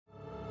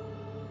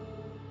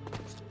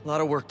A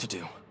lot of work to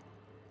do.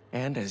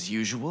 And as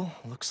usual,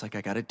 looks like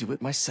I gotta do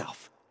it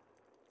myself.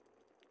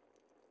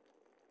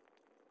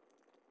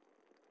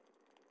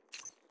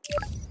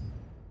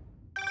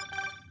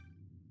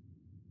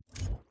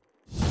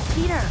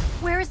 Peter,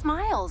 where is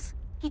Miles?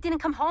 He didn't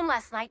come home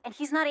last night, and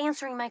he's not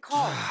answering my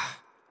calls.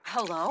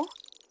 Hello?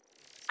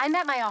 I'm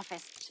at my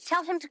office.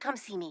 Tell him to come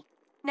see me.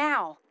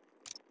 Now.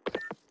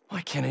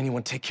 Why can't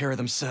anyone take care of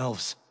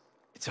themselves?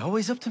 It's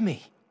always up to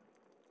me.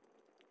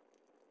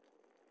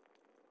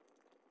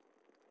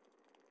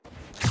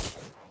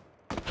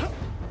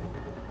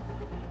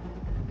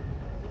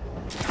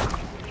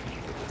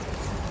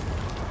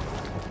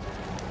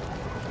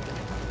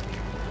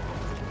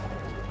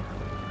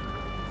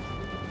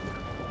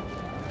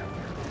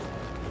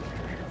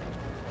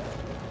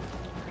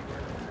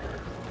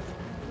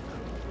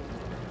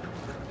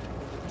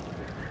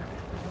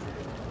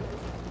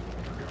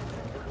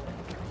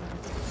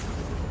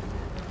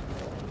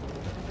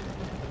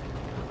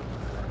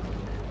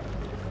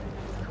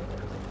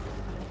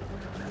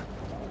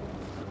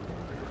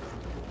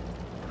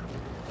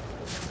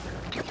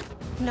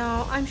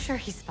 No, I'm sure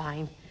he's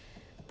fine.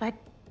 But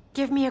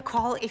give me a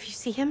call if you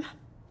see him.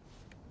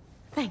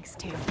 Thanks,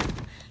 Tim.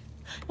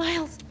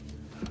 Miles!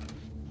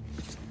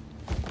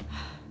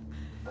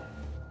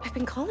 I've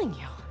been calling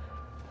you.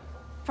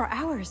 For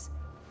hours.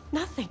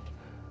 Nothing.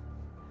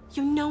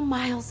 You know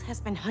Miles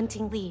has been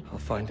hunting Lee. I'll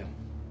find him.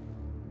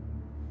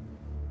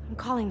 I'm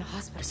calling the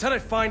hospital. I said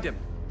I'd find him!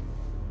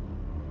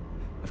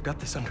 I've got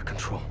this under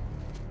control.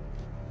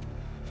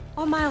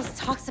 All Miles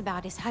talks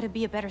about is how to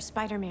be a better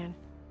Spider-Man.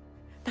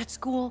 Not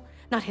school,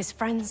 not his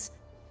friends.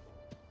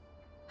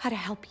 How to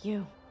help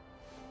you.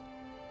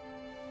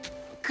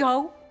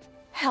 Go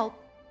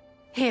help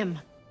him.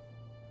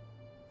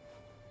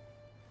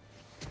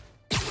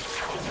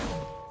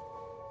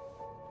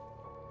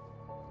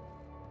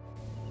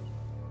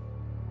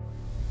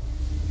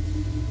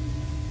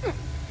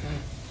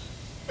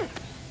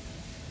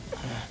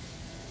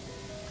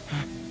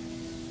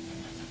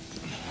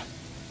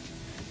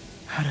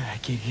 How did I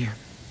get here?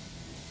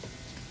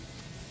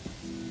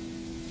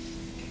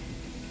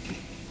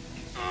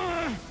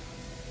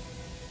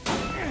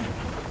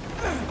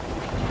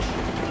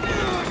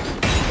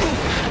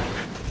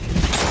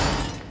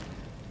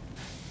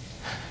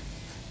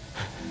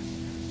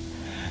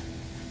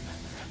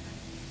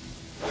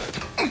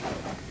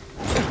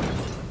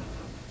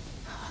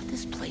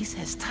 This place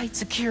has tight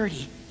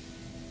security.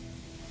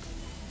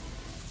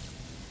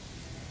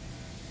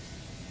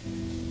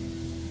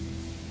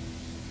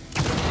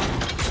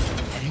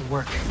 That didn't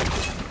work.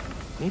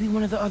 Maybe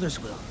one of the others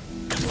will.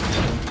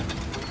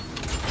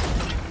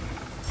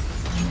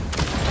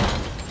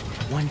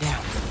 One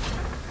down.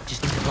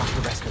 Just need to block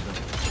the rest of them.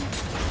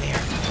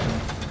 There.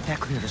 That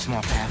cleared a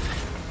small path.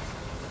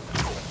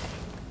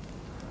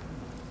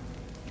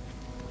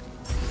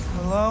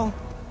 Hello?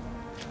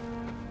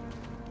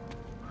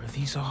 Are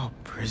these all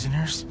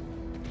prisoners?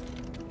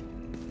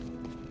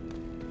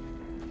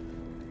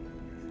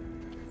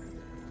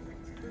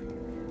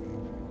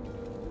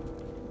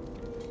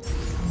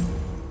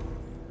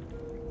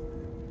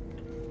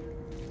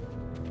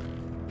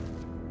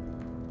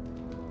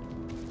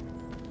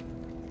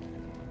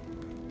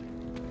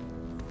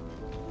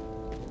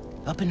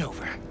 Up and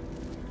over.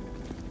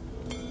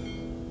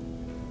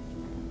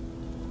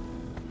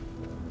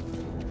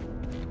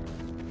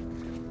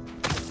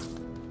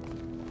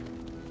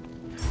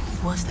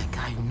 Who was that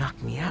guy who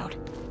knocked me out?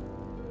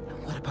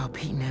 And what about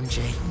Pete and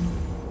MJ?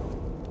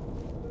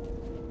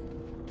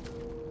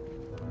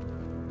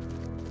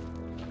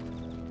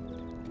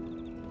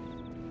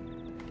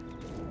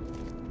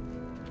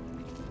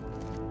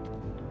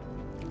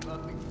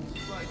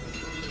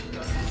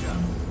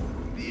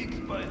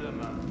 Big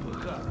Spider-Man,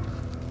 perhaps.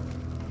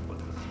 But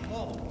the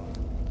small one.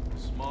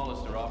 The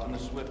smallest are often the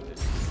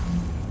swiftest.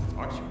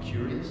 Aren't you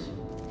curious?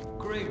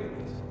 Kraven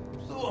is.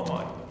 So am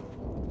I.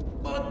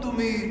 But to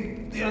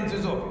me, the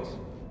answer's obvious.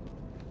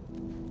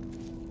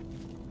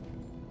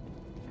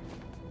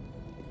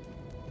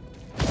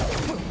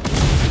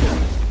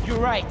 You're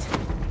right.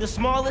 The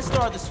smallest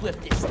are the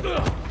swiftest.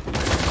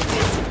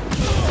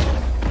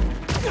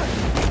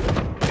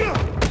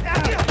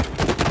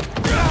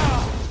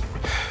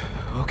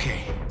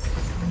 Okay.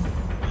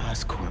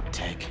 Oscorp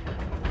tech.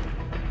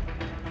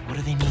 What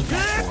do they need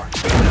that for?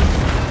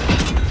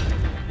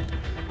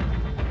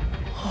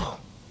 Oh.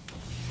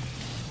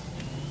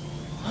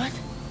 What?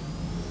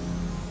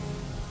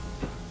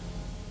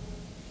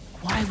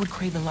 Why would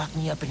Kraven lock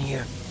me up in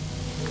here?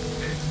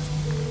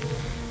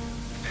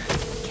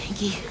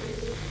 Genki,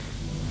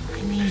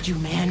 I need you,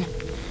 man.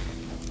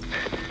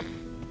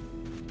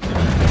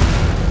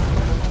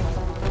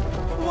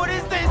 What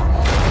is this?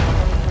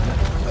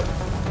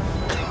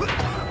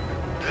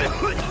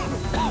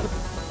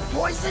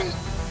 Poison?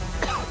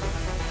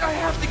 I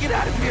have to get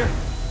out of here.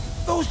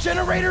 Those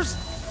generators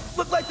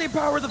look like they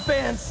power the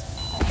fans.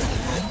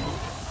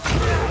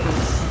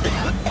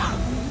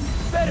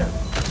 Better,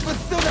 but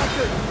still not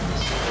good.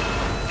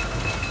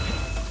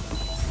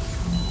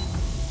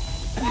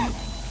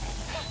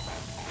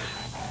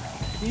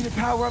 Need to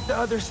power up the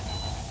others.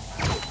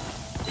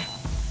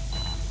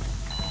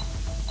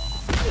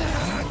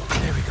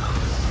 There we go.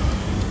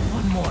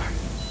 One more.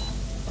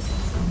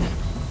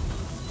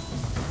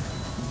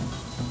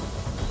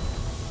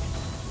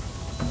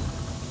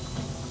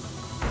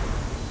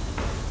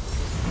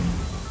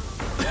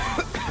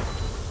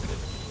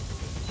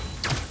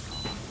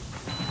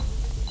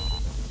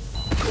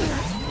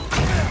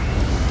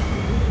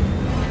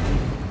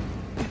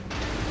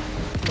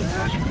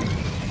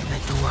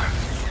 That door.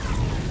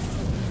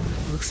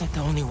 Looks like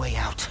the only way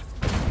out.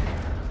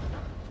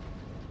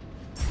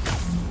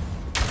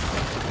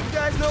 You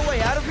guys no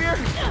way out of here?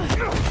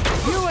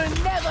 You will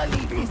never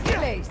leave this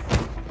place.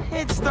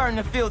 It's starting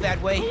to feel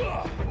that way.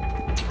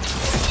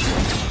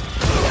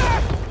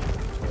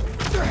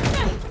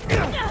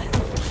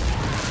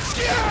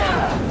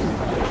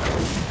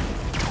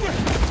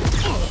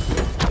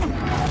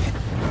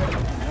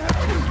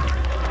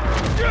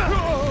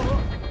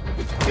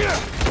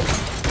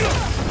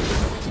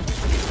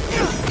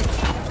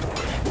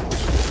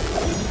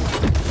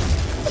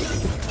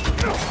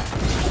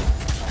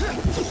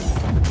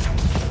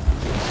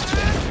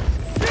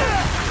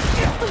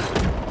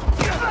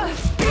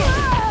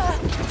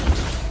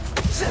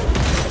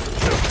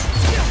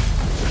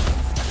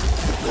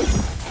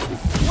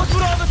 What's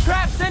with all the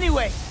traps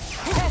anyway?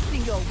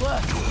 Testing your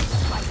work.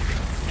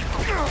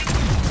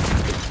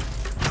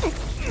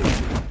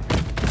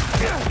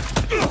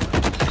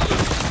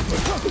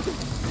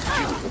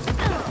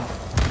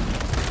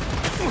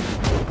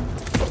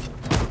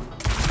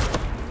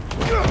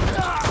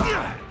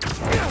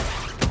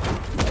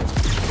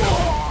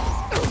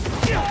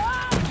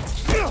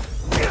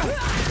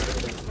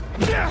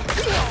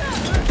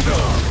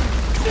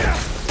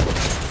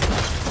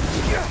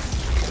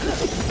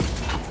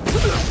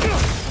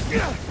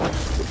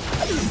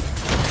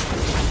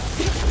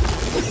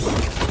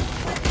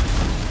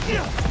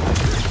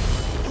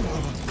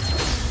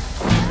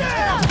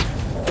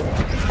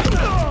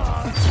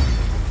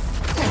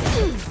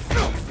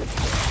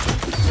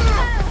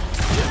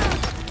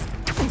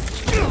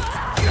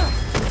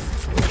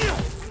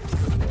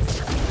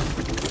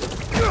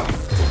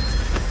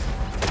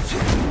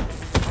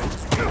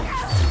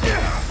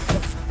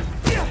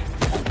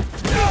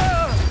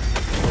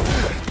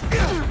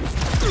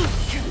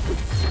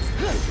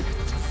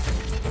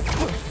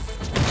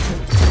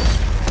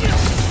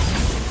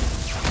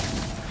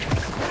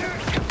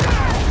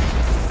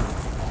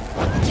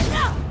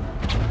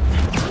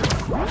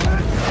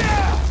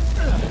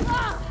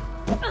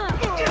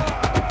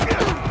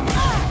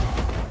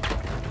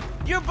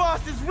 Your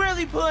boss is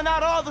really pulling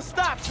out all the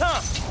stops,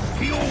 huh?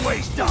 He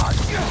always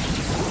does.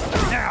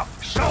 Now,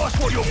 show us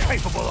what you're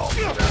capable of.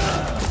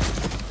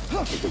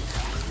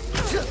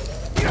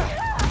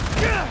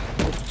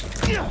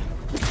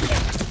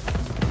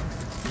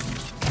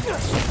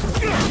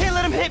 Can't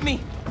let him hit me.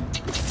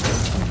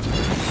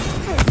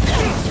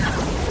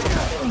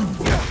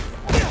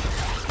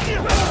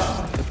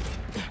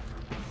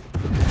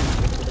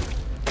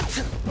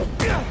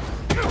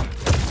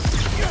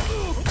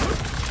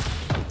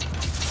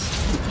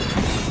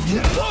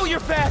 Oh, you're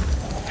fast!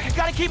 I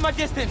gotta keep my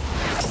distance!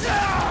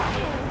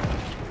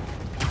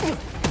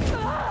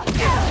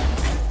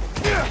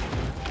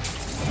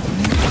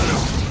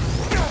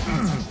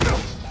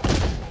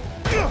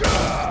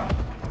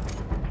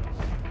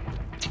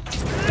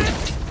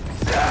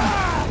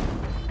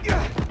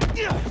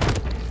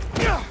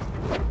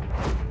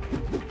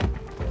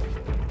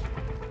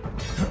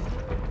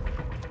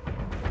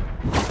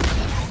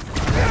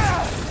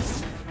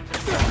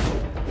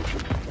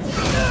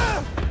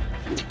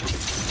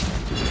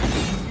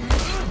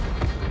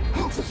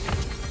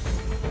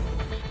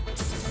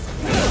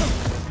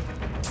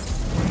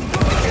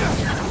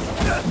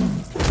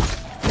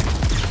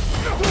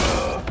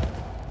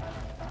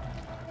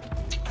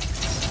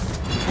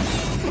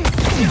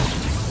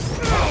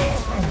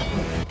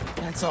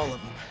 That's all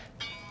of them.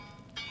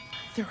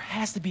 There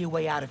has to be a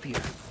way out of here.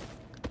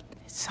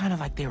 It sounded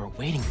like they were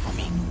waiting for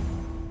me.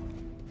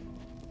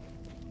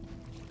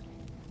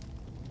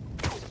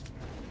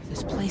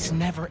 This place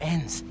never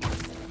ends.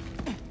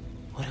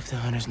 What if the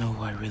hunters know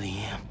who I really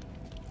am?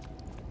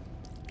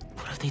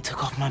 What if they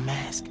took off my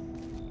mask?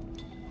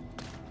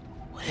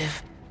 What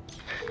if...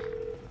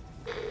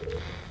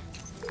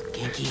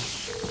 Genki,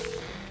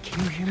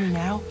 can you hear me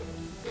now?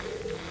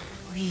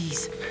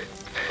 Please.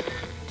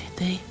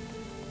 Did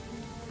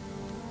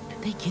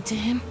they get to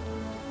him?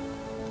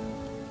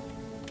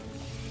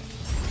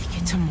 Did they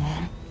get to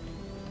Mom?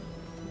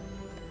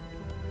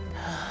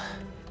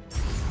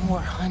 More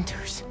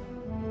hunters.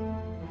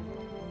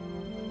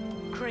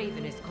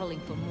 Kraven is calling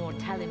for more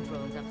Talon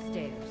drones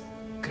upstairs.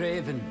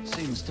 Kraven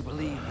seems to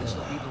believe this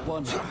will be the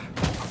one.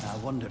 I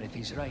wonder if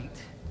he's right.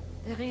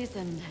 There is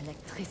an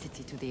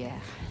electricity to the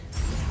air.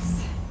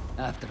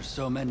 After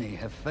so many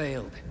have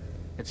failed,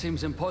 it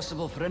seems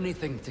impossible for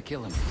anything to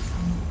kill him.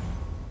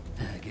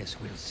 I guess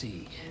we'll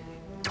see.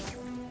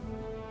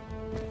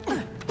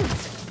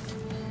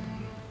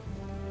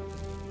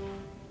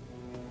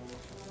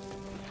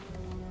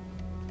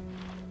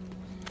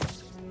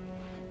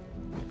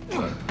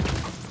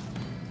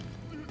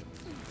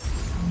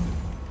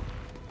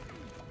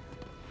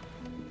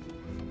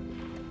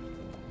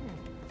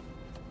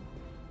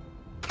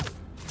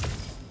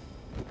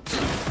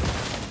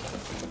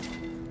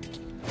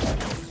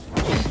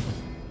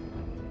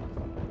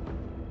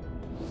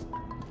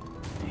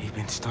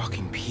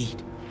 stalking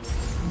Pete.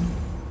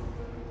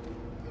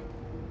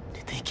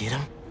 Did they get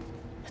him?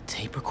 A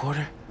tape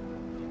recorder?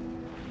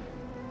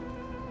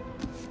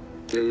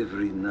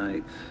 Every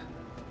night,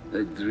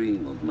 I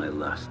dream of my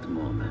last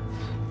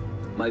moments.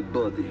 My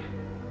body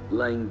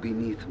lying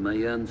beneath my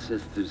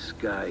ancestors'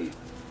 sky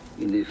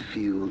in a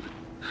field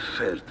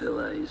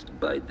fertilized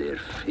by their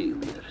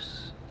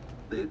failures.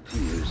 Their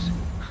tears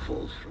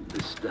fall from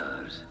the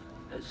stars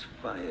as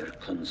fire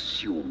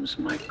consumes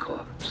my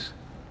corpse.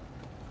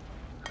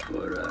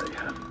 For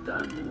I have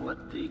done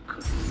what they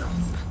could not.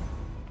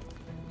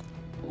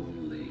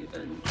 Only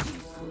an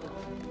equal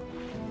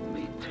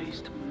may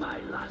taste my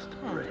last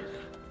breath,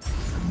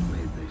 and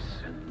may they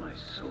send my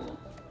soul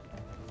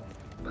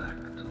back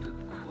to the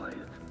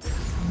quiet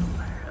depths of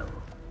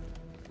hell.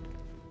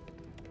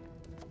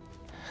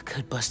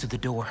 Could bust through the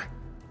door.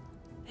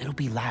 It'll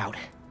be loud.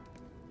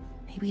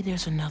 Maybe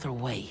there's another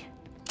way.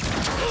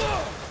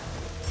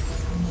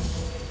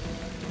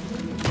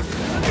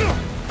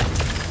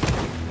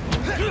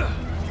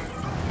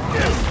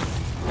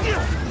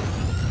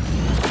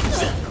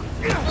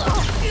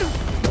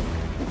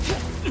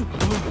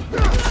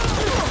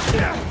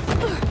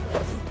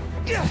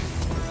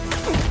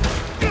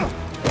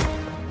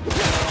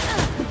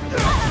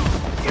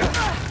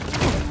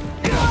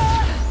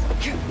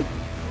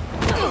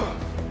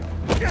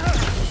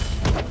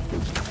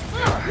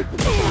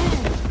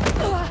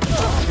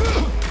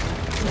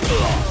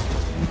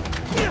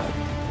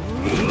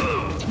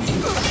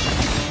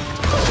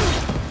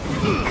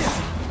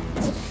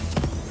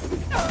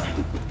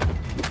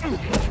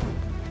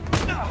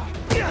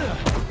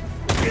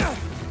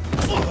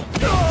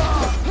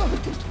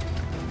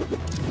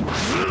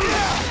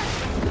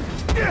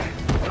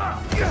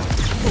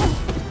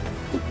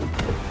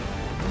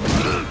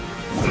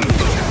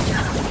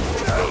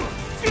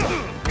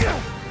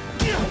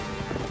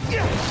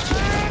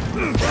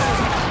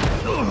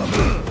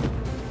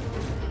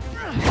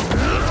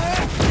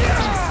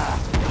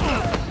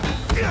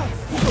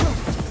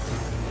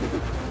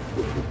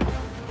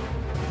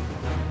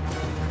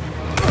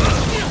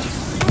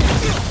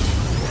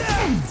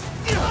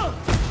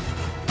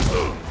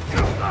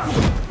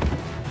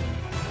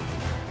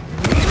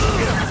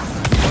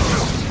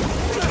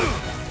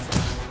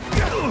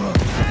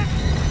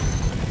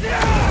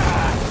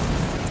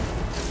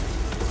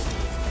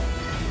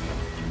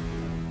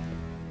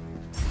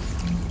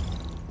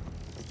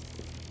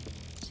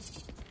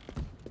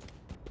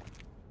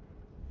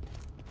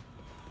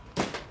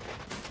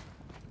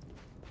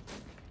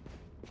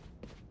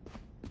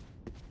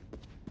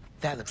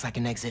 That looks like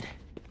an exit.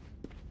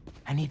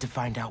 I need to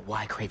find out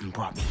why Kraven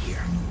brought me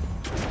here.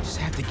 Just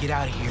have to get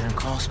out of here and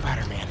call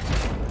Spider-Man.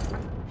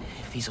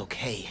 If he's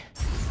okay.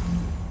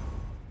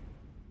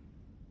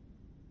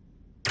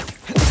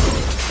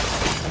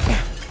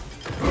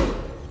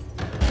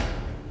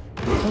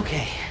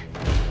 Okay.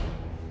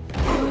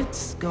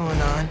 What's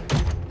going on?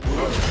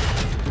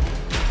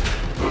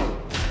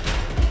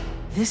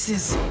 This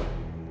is...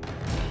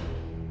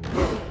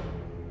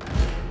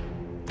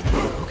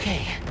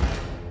 okay.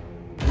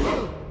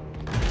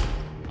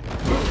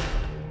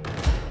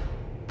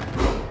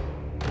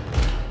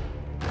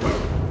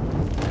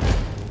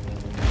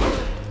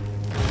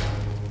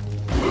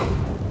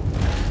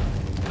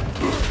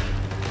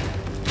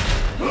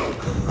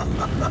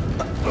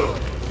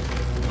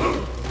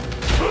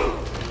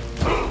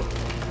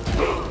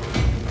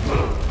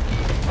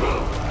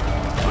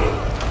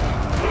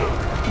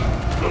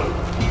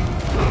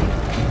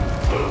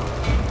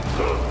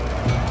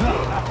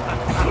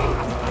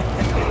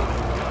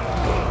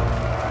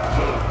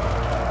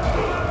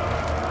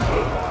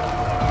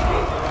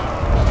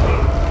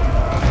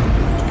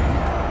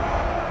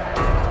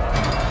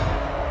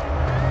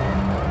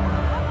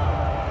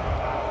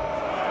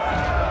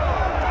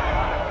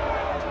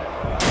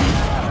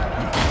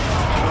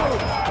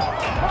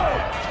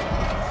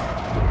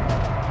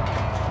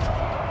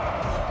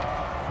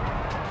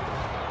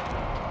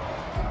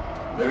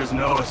 There's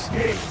no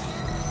escape.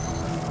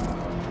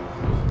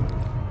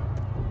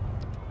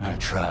 I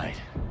tried.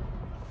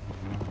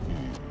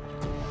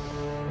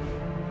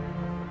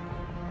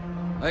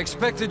 I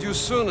expected you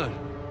sooner.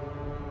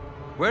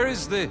 Where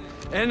is the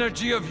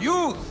energy of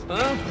youth,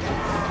 huh?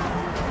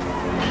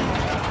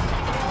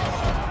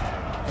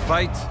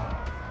 Fight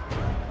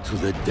to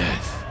the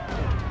death.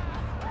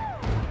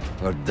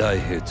 Or die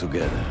here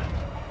together.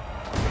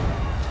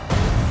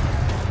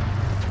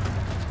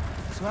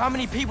 So how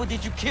many people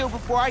did you kill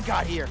before I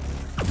got here?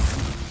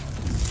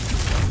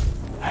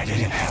 I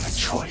didn't have a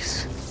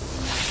choice.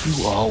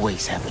 You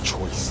always have a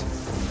choice.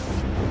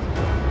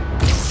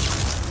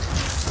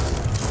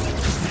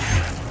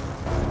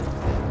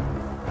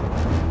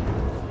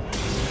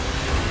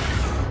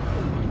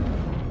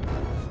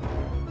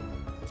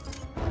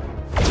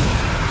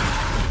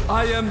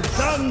 I am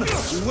done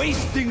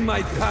wasting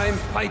my time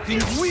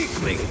fighting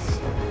weaklings.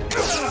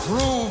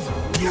 Prove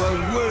you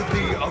are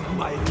worthy of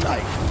my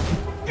life.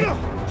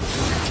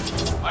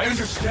 I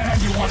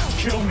understand you want to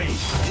kill me,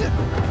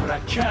 but I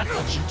can't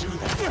let you do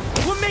that.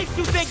 What makes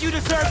you think you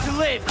deserve to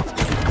live?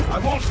 I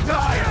won't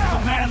die as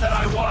the man that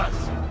I was.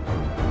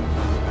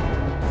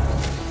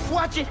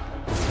 Watch it!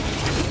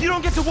 You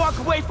don't get to walk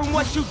away from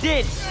what you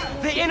did.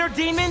 The inner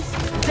demons,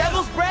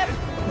 devil's breath,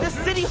 the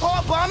city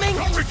hall bombing.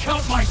 Don't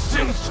recount my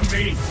sins to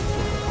me.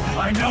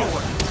 I know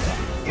what I'm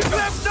saying. You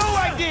have no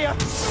idea!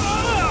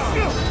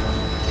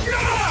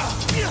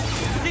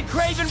 Did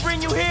Kraven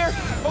bring you here,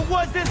 or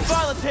was this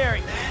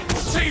voluntary?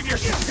 Save your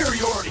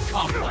superiority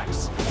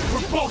complex.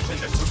 We're both in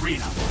this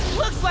arena.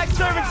 Looks like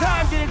serving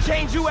time didn't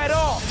change you at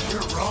all.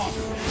 You're wrong.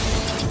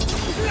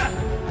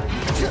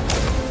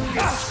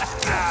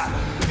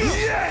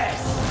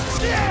 Yes!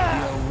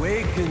 You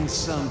awakened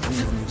something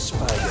in you,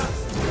 Spider.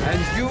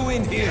 And you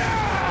in here.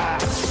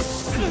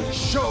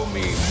 Show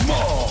me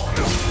more!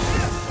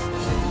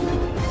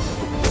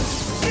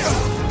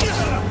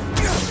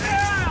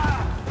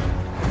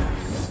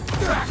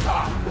 Back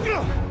off!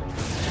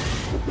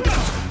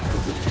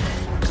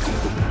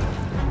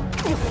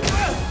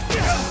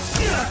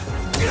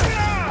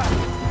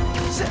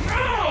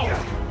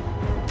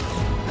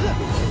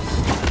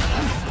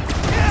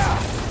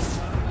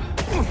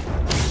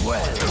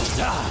 Well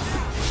done!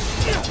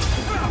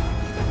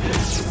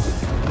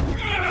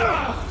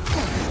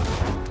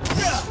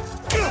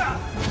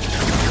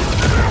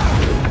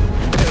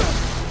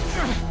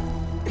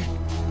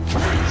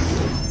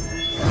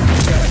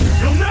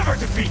 You'll never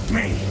defeat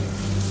me!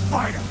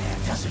 Spider-Man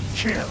doesn't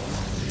kill.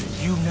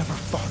 You never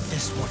fought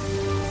this one.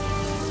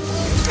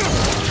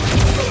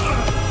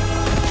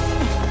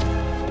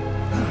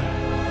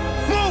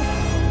 Move!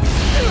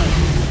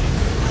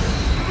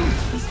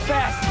 He's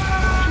fast. I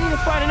need to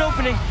find an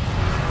opening.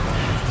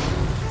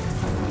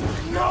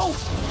 No!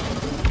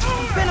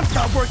 Venom's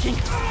not working.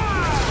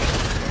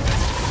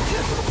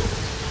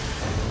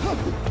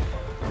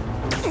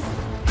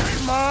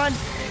 Come on.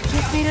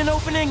 Just need an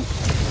opening.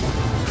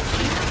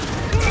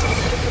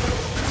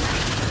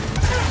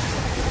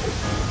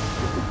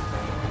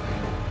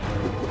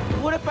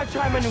 What if I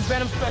try my new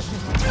Venom special?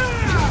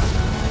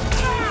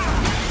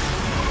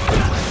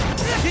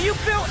 Do you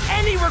feel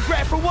any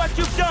regret for what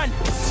you've done?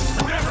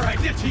 Whatever I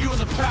did to you in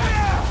the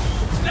past,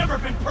 it's never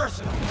been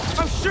personal.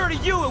 I'm sure to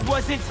you it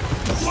wasn't.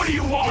 What do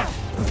you want?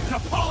 An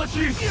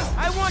apology?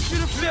 I want you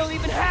to feel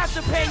even half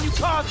the pain you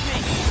caused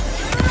me.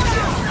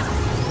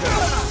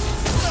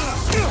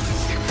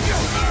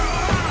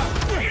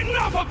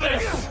 Enough of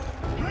this!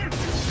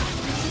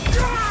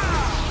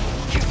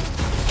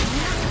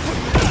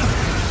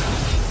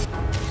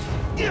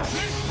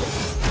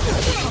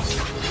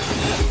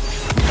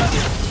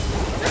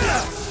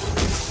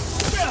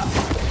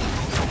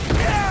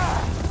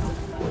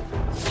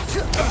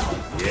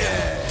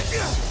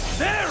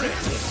 There it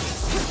is!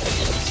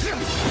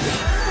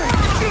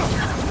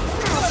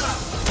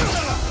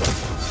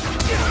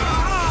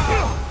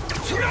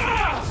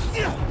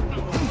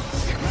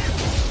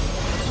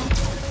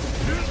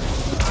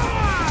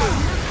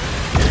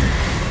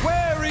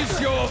 Where is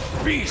your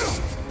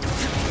beast?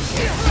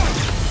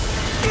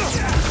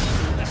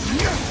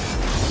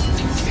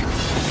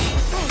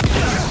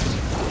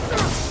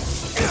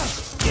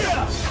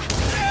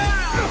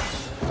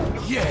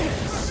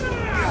 Yes!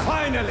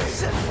 Finally!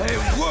 A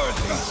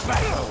worthy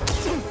battle!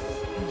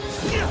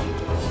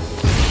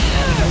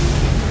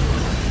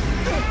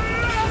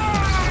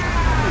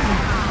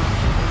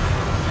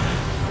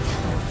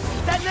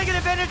 That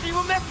negative energy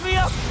will mess me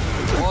up!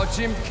 Watch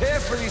him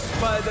carefully,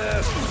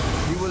 Spider!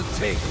 He will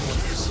take what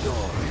is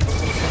yours.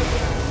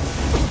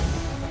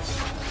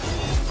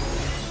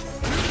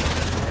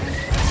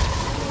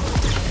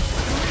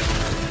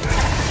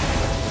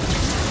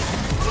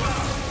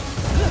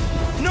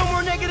 No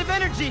more negative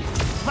energy!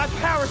 My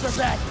powers are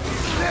back!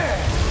 There!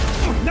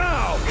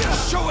 Now,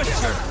 show us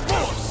your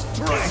full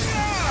strength!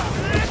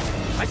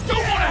 I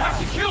don't want to have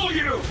to kill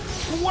you!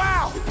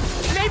 Wow!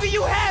 Maybe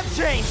you have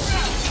changed!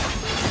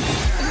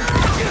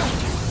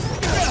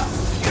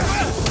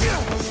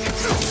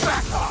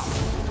 Back off!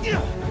 Do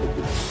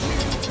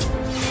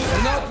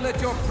not let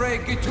your prey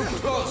get too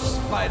close,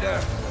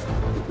 Spider!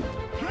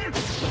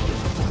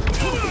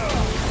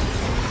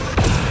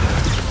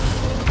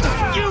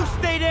 You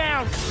stay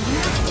down!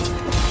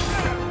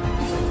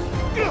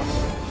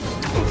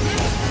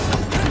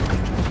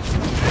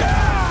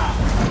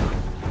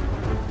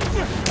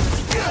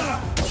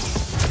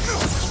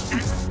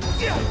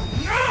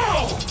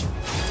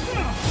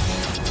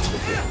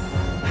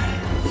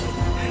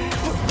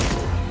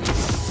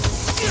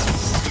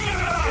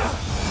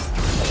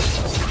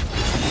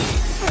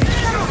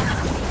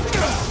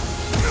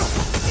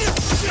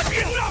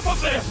 Enough of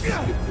this!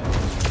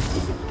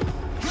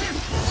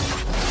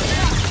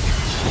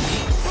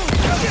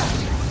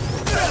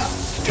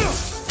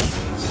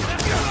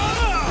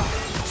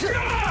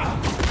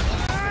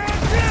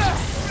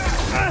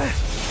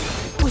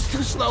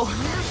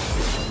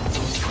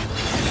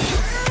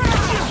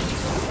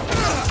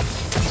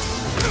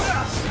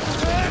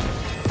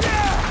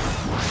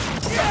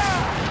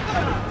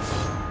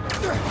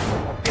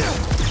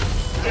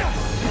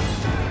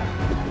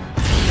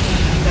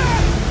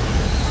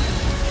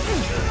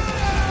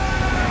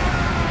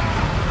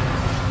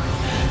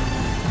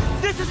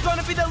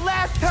 gonna be the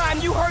last time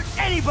you hurt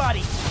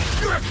anybody!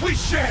 You're a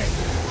cliche!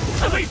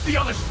 At least the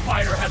other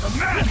spider has a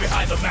man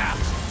behind the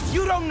mask!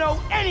 You don't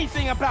know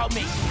anything about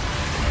me!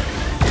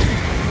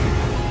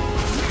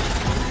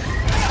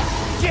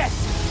 Yes!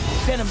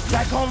 Venom's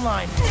back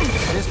online.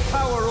 His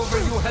power over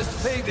you has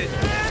faded.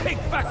 Take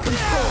back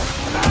control.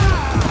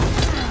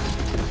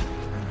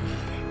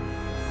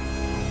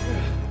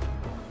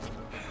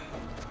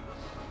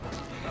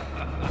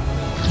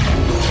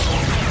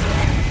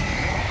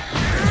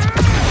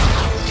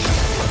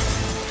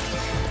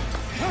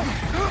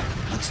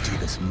 Let's do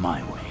this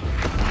my way.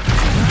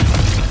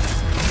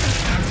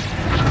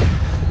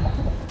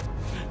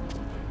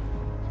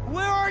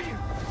 Where are you?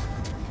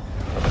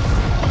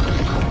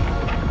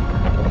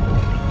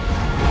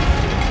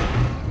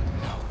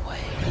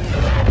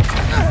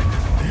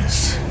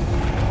 This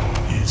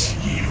is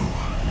you.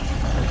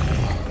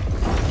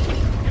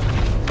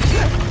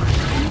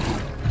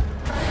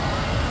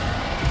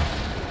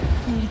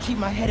 I need to keep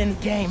my head in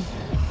the game.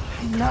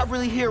 I'm not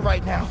really here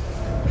right now.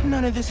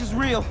 None of this is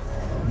real.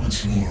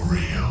 What's more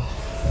real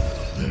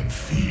than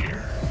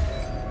fear?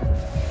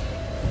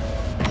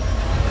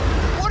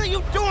 What are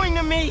you doing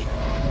to me?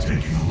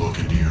 Taking a look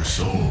into your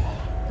soul,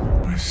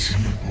 I see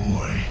a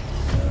boy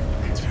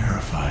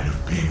terrified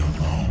of being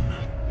alone,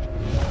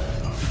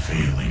 of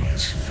failing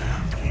his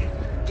family.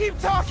 Keep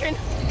talking!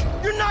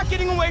 You're not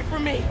getting away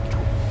from me!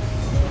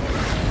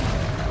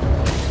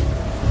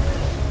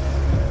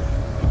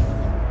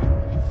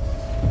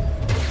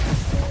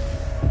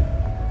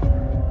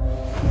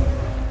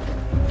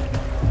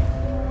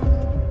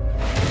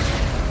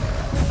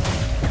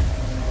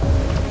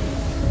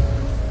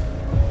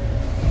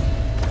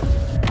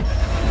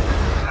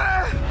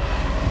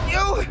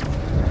 You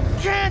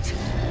can't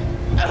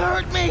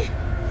hurt me!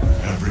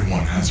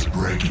 Everyone has a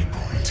breaking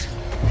point.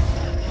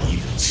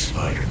 Even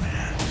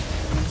Spider-Man.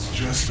 It's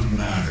just a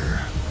matter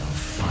of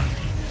finding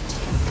it.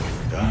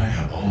 And I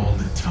have all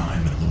the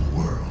time in the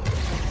world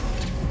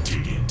to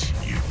dig into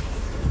you.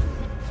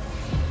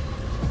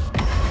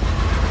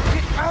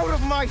 Get out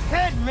of my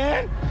head,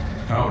 man!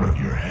 Out of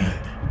your head.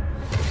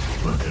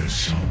 But there's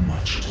so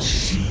much to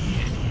see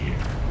in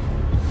here.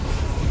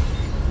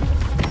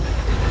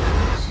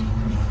 So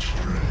much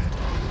dread.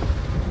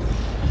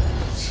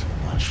 So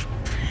much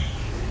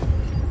pain.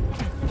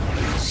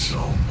 So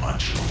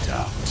much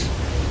doubt.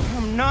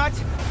 I'm not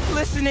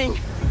listening!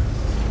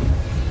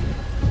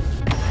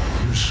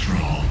 You're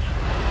strong.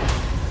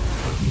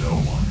 But no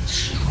one is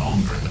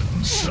stronger than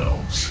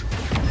themselves.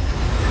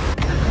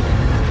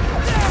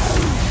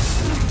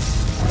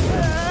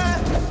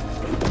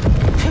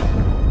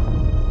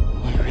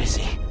 Where is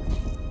he?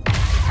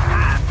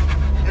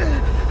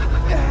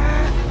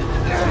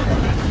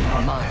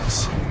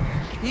 Miles.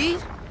 He?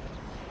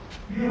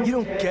 You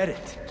don't get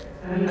it.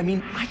 I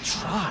mean, I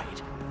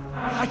tried.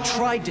 I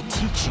tried to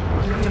teach you,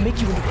 to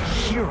make you into a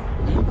hero.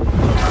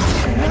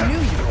 I knew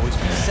you'd always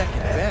be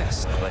second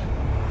best, but...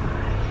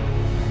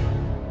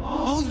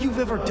 all you've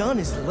ever done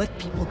is let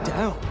people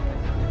down.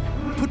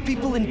 Put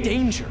people in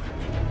danger.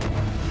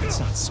 It's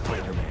not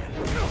Spider-Man.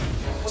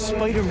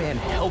 Spider-Man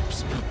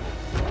helps people.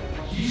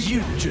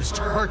 You just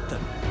hurt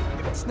them.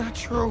 It's not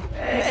true.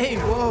 Hey,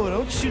 whoa,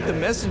 don't shoot the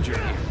messenger.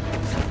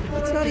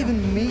 It's not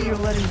even me you're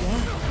letting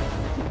down.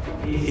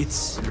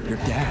 It's your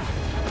dad.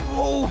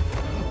 Oh!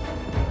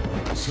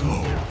 So,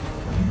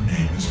 your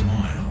name is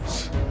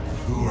Miles.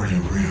 Who are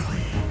you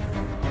really,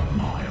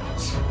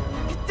 Miles?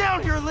 Get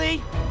down here,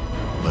 Lee!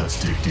 Let's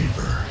dig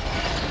deeper.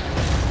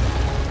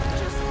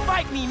 Just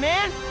fight me,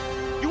 man!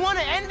 You want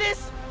to end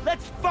this?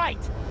 Let's fight!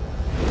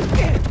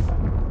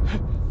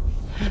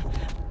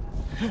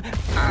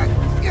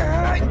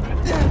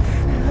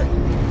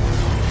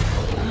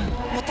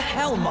 What the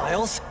hell,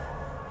 Miles?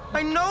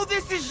 I know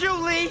this is you,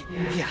 Lee!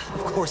 Yeah,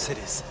 of course it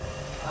is.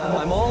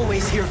 I'm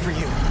always here for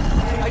you.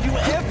 I do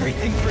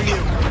everything for you.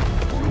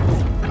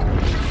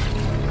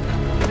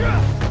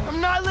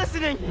 I'm not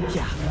listening!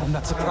 Yeah, I'm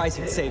not surprised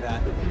you'd say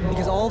that.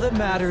 Because all that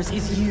matters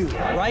is you,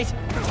 right?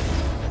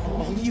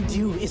 All you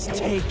do is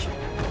take.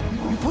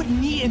 You put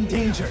me in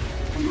danger.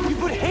 You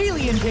put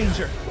Haley in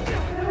danger.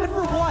 And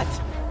for what?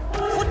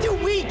 What do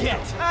we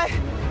get?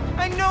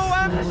 I know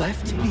I'm...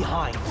 left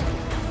behind.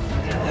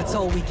 That's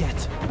all we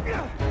get.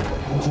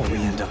 Or we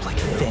end up like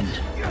Finn.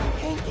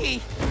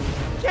 Ganke!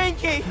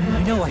 Ganke!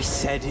 I know I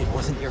said it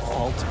wasn't your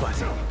fault, but...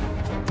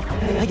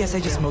 I guess I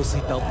just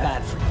mostly felt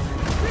bad for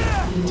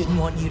you. Didn't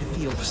want you to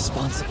feel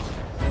responsible.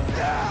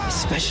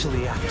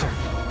 Especially after...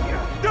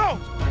 No!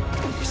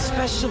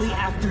 Especially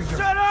after your...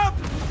 Shut up!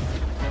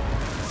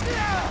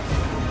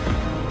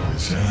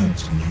 This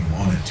ends when you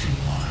wanted to,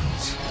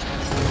 Miles.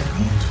 You're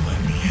going to let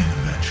me in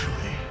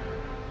eventually.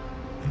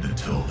 And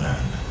until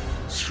then,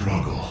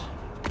 struggle.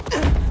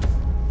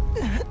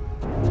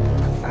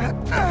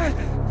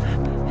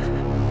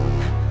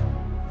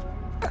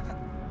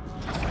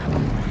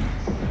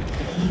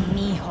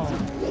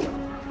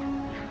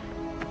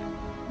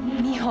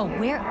 Mijo,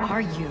 where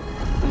are you?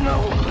 No!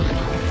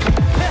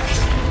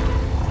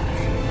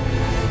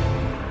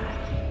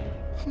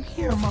 I'm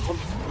here, Mom.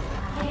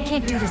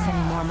 Can't do this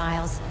anymore,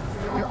 Miles.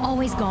 You're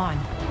always gone.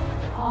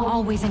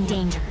 Always in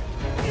danger.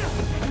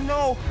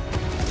 No!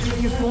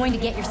 You're going to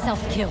get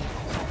yourself killed.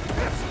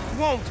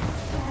 Won't!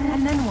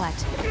 And then what?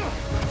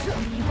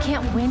 You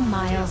can't win,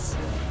 Miles.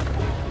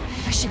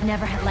 I should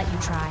never have let you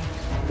try.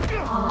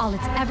 All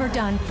it's ever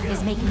done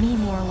is make me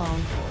more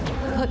alone.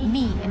 Put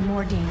me in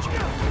more danger.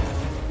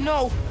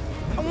 No!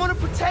 I want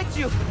to protect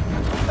you!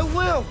 I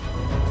will!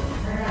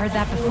 Heard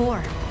that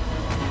before.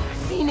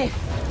 Seen it!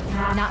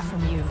 Not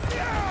from you.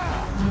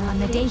 On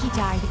the day he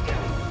died,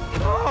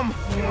 Mom!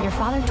 Your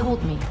father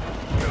told me,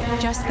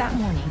 just that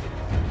morning,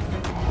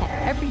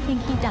 that everything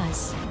he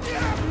does...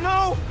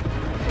 No!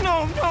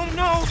 No, no,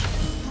 no!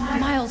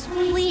 Miles,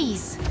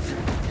 please!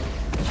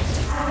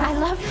 I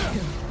love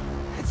you.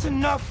 That's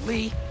enough,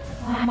 Lee.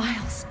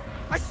 Miles.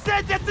 I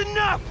said that's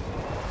enough!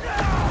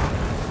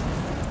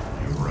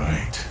 You're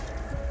right.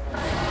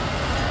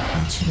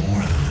 It's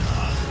more than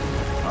enough.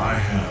 I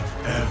have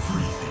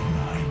everything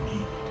I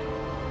need.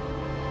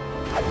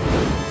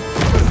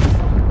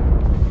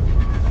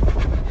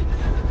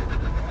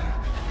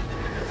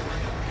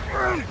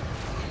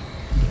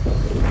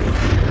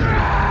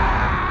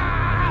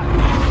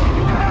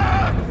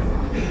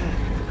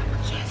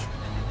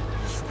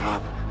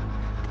 Stop.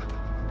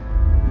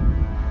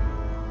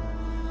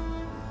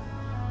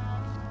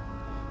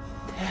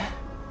 Dad.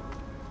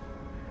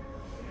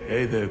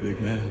 Hey there,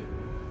 big man.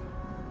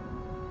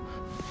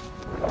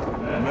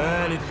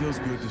 Man, it feels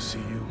good to see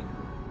you.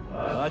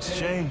 A lot's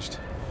changed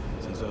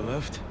since I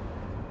left.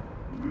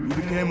 You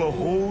became a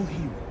whole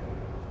hero.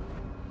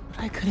 But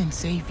I couldn't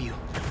save you.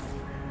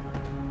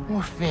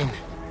 Or Finn.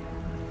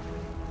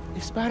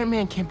 If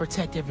Spider-Man can't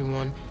protect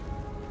everyone,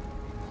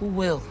 who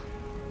will?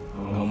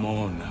 Come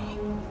on now.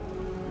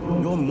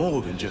 You're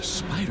more than just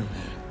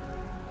Spider-Man.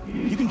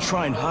 You can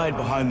try and hide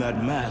behind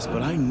that mask,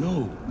 but I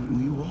know who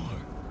you are.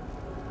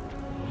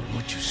 And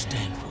what you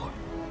stand for.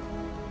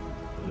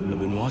 I've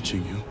been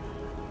watching you.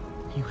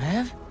 You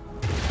have?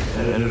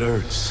 And it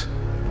hurts.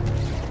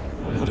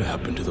 What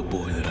happened to the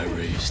boy that I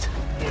raised?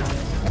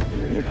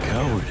 You're a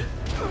coward.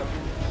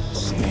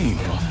 Slaying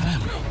my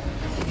family.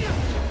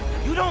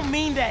 You don't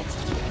mean that!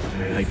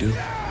 I do.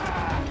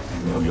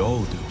 We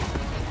all do.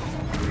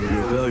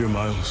 You're a failure,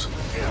 Miles.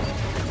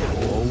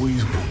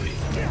 Always will be.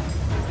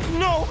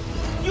 No!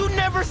 You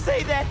never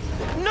say that!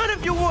 None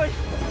of you would!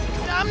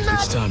 I'm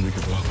not— It's time to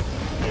give up.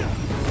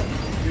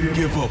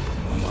 Give up,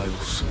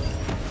 Miles.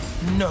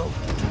 No.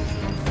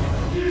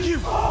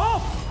 Give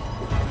up!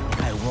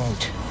 I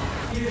won't.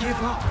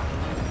 Give up.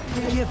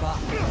 Give up.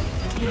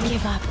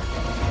 Give up.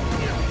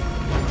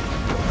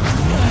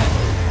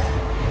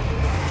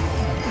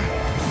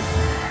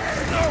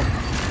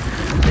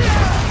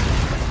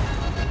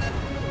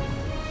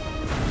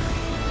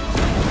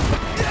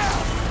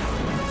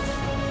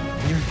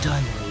 You're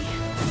done, Lee.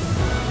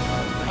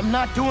 I'm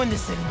not doing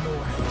this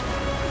anymore.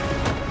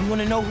 You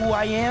wanna know who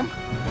I am?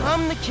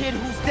 I'm the kid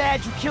whose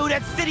dad you killed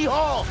at City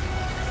Hall!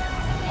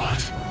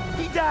 What?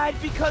 He died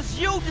because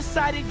you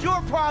decided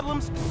your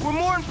problems were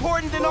more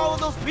important than all of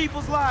those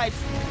people's lives.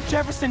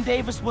 Jefferson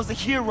Davis was a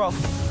hero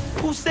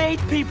who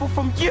saved people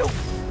from you.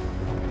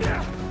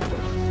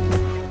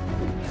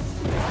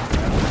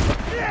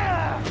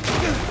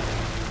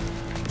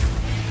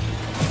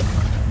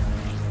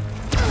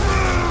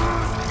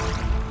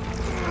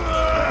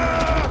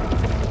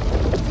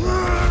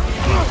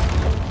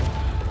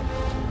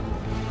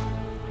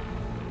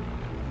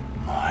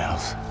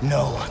 Miles.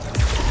 No.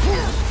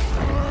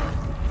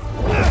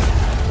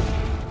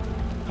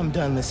 I'm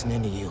done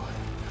listening to you.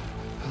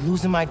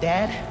 Losing my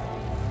dad?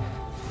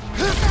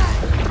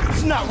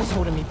 It's not what's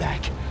holding me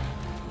back.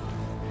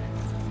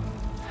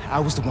 I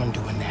was the one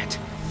doing that.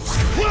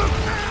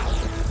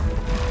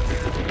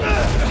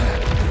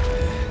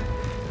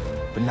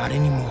 But not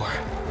anymore.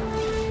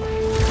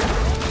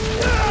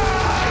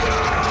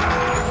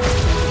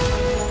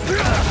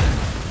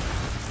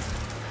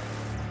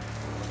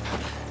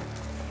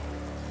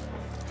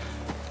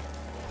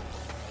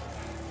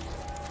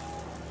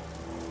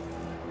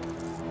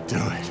 Do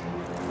it.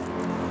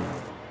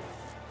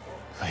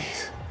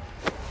 Please.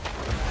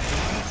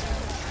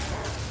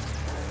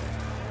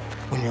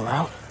 When you're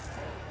out,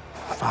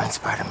 find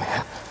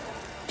Spider-Man.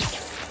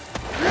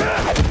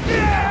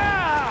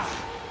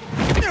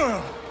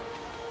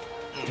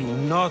 Do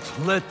not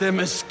let them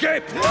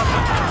escape!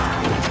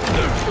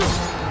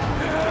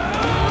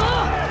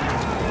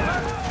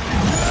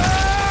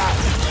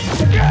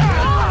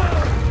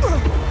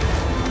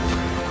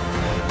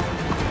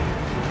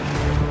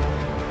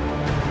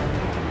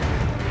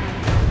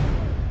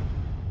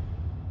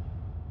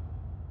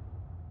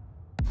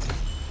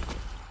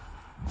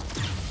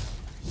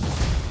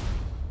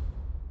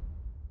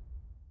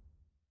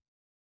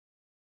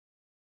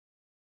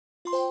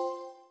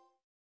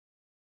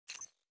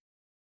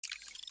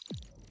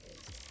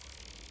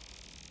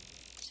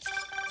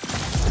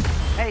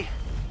 Hey,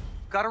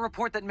 got a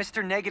report that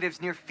Mr.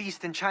 Negative's near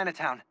Feast in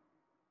Chinatown.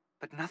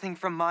 But nothing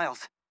from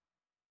Miles.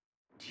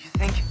 Do you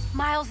think...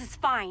 Miles is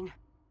fine.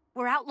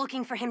 We're out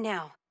looking for him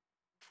now.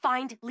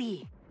 Find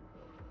Lee.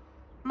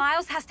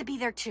 Miles has to be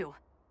there too.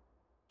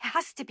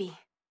 Has to be.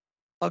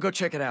 I'll go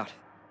check it out.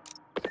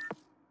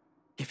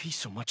 If he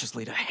so much as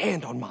laid a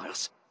hand on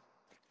Miles,